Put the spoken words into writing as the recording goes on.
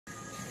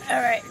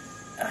Alright,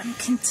 I'm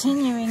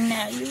continuing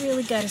now. You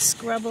really got to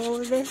scrub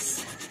all of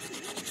this.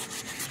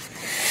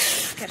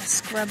 Got to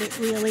scrub it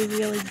really,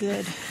 really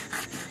good.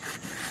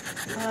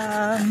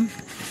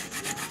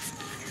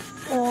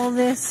 All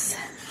this.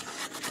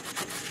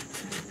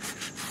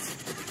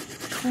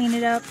 Clean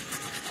it up.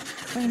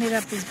 Clean it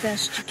up as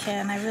best you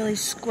can. I really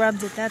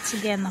scrubbed it. That's,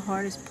 again, the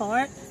hardest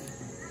part.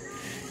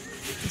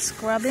 The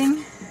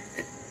scrubbing.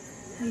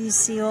 You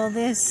see all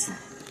this.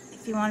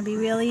 If you want to be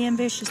really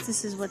ambitious,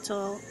 this is what's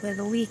all where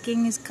the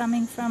leaking is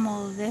coming from,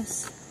 all of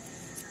this.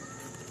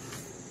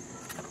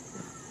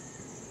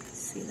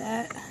 See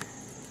that?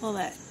 All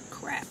that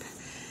crap.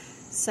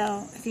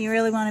 So if you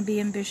really want to be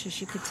ambitious,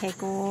 you could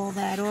take all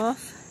that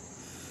off.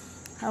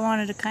 I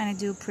wanted to kind of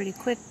do it pretty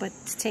quick, but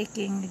it's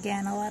taking,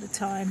 again, a lot of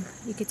time.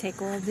 You could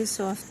take all of this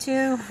off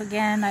too.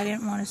 Again, I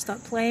didn't want to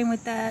start playing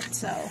with that,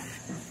 so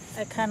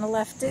I kind of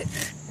left it.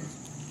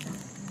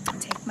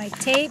 Take my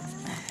tape.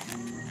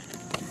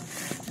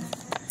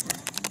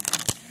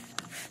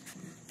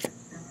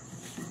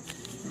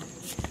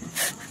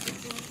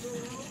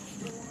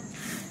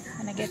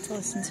 And I get to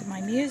listen to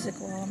my music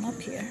while I'm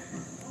up here.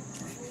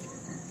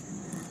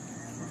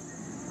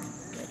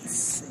 Let's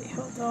see,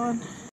 hold on.